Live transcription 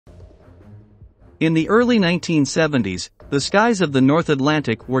In the early 1970s, the skies of the North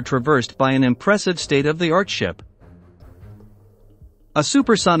Atlantic were traversed by an impressive state-of-the-art ship. A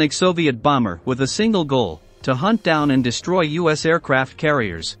supersonic Soviet bomber with a single goal: to hunt down and destroy U.S. aircraft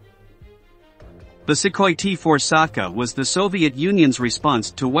carriers. The Sukhoi T-4 Sotka was the Soviet Union's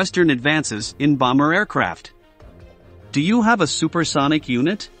response to Western advances in bomber aircraft. Do you have a supersonic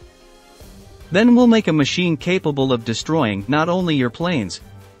unit? Then we'll make a machine capable of destroying not only your planes,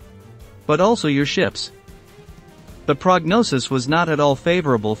 but also your ships. The prognosis was not at all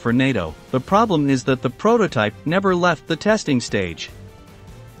favorable for NATO. The problem is that the prototype never left the testing stage.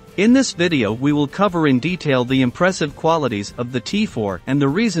 In this video we will cover in detail the impressive qualities of the T-4 and the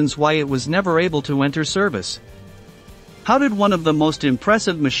reasons why it was never able to enter service. How did one of the most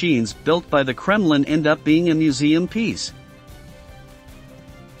impressive machines built by the Kremlin end up being a museum piece?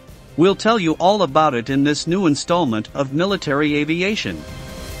 We'll tell you all about it in this new installment of Military Aviation.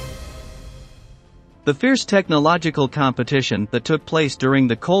 The fierce technological competition that took place during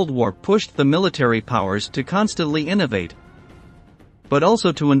the Cold War pushed the military powers to constantly innovate, but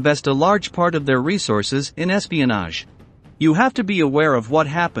also to invest a large part of their resources in espionage. You have to be aware of what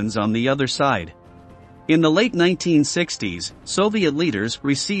happens on the other side. In the late 1960s, Soviet leaders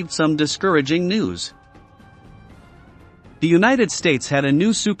received some discouraging news. The United States had a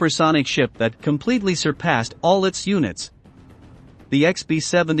new supersonic ship that completely surpassed all its units: the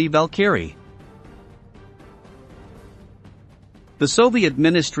XB-70 Valkyrie. The Soviet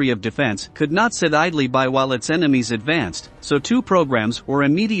Ministry of Defense could not sit idly by while its enemies advanced, so two programs were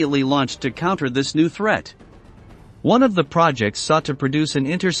immediately launched to counter this new threat. One of the projects sought to produce an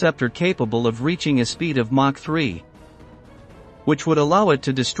interceptor capable of reaching a speed of Mach 3, which would allow it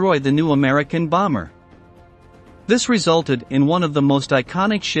to destroy the new American bomber. This resulted in one of the most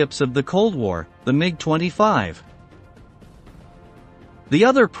iconic ships of the Cold War, the MiG-25. The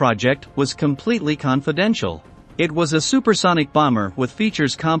other project was completely confidential. It was a supersonic bomber with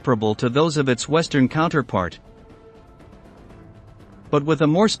features comparable to those of its Western counterpart, but with a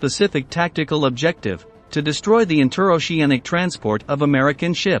more specific tactical objective: to destroy the interoceanic transport of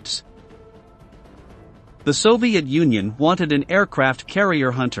American ships. The Soviet Union wanted an aircraft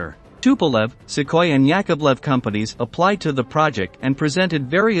carrier hunter. Tupolev, Sukhoi and Yakovlev companies applied to the project and presented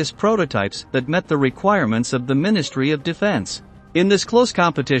various prototypes that met the requirements of the Ministry of Defense. In this close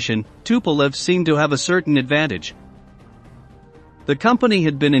competition, Tupolev seemed to have a certain advantage. The company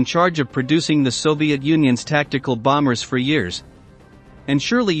had been in charge of producing the Soviet Union's tactical bombers for years, and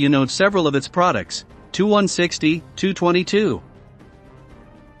surely you know several of its products: Tu-160, Tu-22.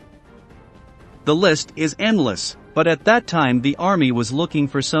 The list is endless, but at that time the army was looking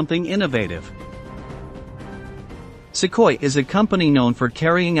for something innovative. Sukhoi is a company known for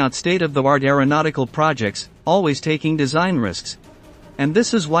carrying out state-of-the-art aeronautical projects, always taking design risks. And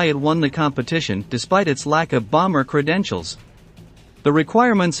this is why it won the competition despite its lack of bomber credentials. The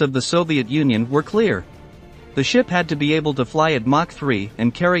requirements of the Soviet Union were clear. The ship had to be able to fly at Mach 3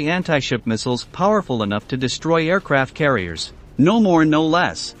 and carry anti-ship missiles powerful enough to destroy aircraft carriers. No more, no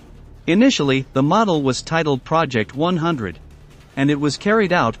less. Initially, the model was titled Project 100, and it was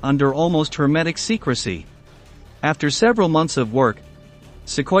carried out under almost hermetic secrecy. After several months of work,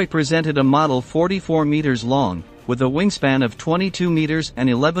 Sukhoi presented a model 44 meters long, with a wingspan of 22 meters and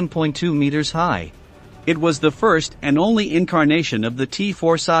 11.2 meters high. It was the first and only incarnation of the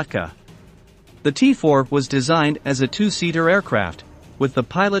T-4 Sotka. The T-4 was designed as a two-seater aircraft, with the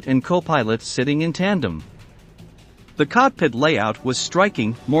pilot and co-pilot sitting in tandem. The cockpit layout was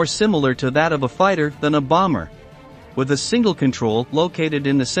striking, more similar to that of a fighter than a bomber, with a single control located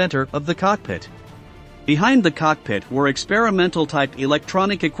in the center of the cockpit. Behind the cockpit were experimental-type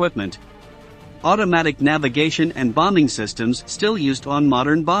electronic equipment, automatic navigation and bombing systems still used on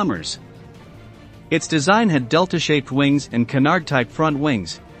modern bombers. Its design had delta-shaped wings and canard-type front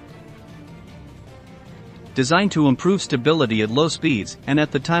wings, designed to improve stability at low speeds and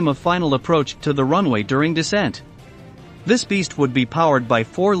at the time of final approach to the runway during descent. This beast would be powered by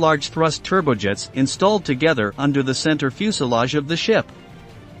 4 large thrust turbojets installed together under the center fuselage of the ship.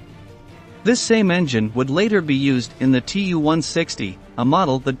 This same engine would later be used in the Tu-160, a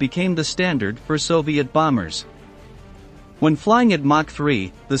model that became the standard for Soviet bombers. When flying at Mach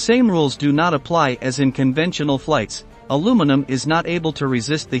 3, the same rules do not apply as in conventional flights. Aluminum is not able to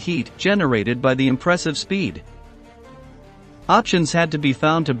resist the heat generated by the impressive speed. Options had to be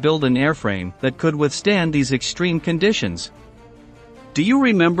found to build an airframe that could withstand these extreme conditions. Do you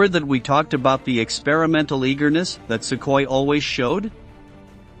remember that we talked about the experimental eagerness that Sukhoi always showed?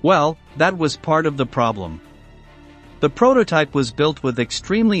 Well, that was part of the problem. The prototype was built with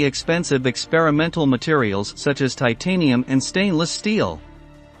extremely expensive experimental materials such as titanium and stainless steel.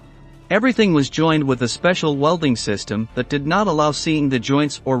 Everything was joined with a special welding system that did not allow seeing the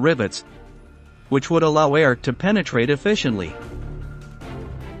joints or rivets, which would allow air to penetrate efficiently.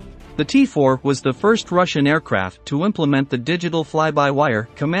 The T-4 was the first Russian aircraft to implement the digital fly-by-wire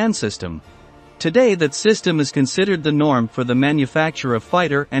command system. Today that system is considered the norm for the manufacture of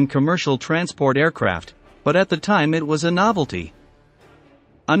fighter and commercial transport aircraft, but at the time it was a novelty.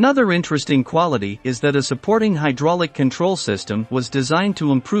 Another interesting quality is that a supporting hydraulic control system was designed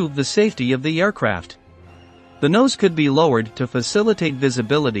to improve the safety of the aircraft. The nose could be lowered to facilitate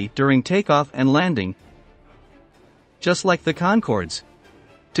visibility during takeoff and landing, just like the Concorde's.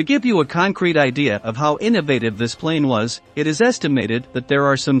 To give you a concrete idea of how innovative this plane was, it is estimated that there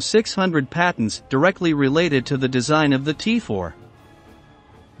are some 600 patents directly related to the design of the T-4.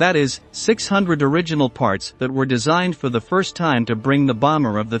 That is, 600 original parts that were designed for the first time to bring the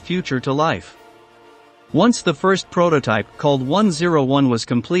bomber of the future to life. Once the first prototype, called 101, was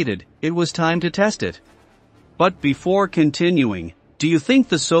completed, it was time to test it. But before continuing, do you think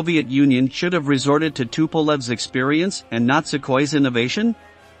the Soviet Union should have resorted to Tupolev's experience and not Sukhoi's innovation?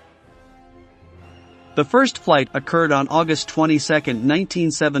 The first flight occurred on August 22,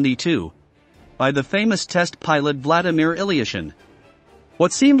 1972, by the famous test pilot Vladimir Ilyushin.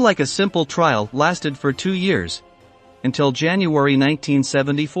 What seemed like a simple trial lasted for 2 years, until January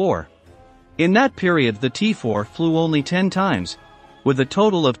 1974. In that period the T-4 flew only 10 times, with a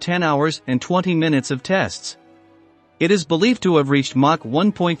total of 10 hours and 20 minutes of tests. It is believed to have reached Mach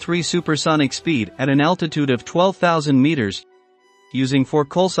 1.3 supersonic speed at an altitude of 12,000 meters, using 4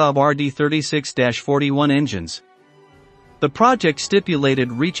 Kolsov RD-36-41 engines. The project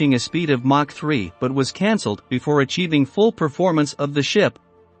stipulated reaching a speed of Mach 3 but was cancelled before achieving full performance of the ship.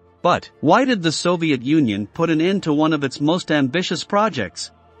 But why did the Soviet Union put an end to one of its most ambitious projects?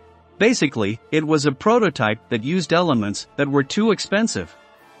 Basically, it was a prototype that used elements that were too expensive.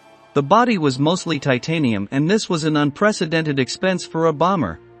 The body was mostly titanium, and this was an unprecedented expense for a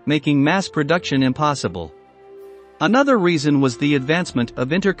bomber, making mass production impossible. Another reason was the advancement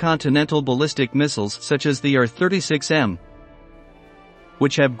of intercontinental ballistic missiles such as the R-36M,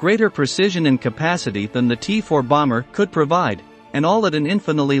 which have greater precision and capacity than the T-4 bomber could provide, and all at an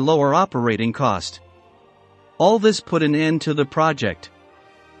infinitely lower operating cost. All this put an end to the project.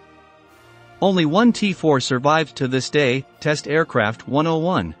 Only one T-4 survived to this day, Test Aircraft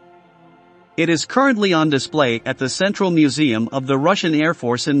 101. It is currently on display at the Central Museum of the Russian Air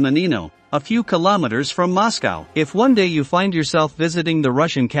Force in Menino, a few kilometers from Moscow. If one day you find yourself visiting the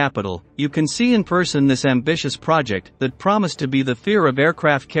Russian capital, you can see in person this ambitious project that promised to be the fear of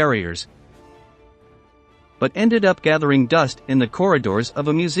aircraft carriers, but ended up gathering dust in the corridors of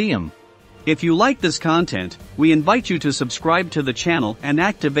a museum. If you like this content, we invite you to subscribe to the channel and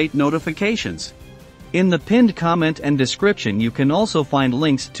activate notifications. In the pinned comment and description you can also find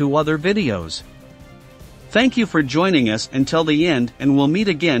links to other videos. Thank you for joining us until the end, and we'll meet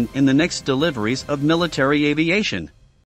again in the next deliveries of military aviation.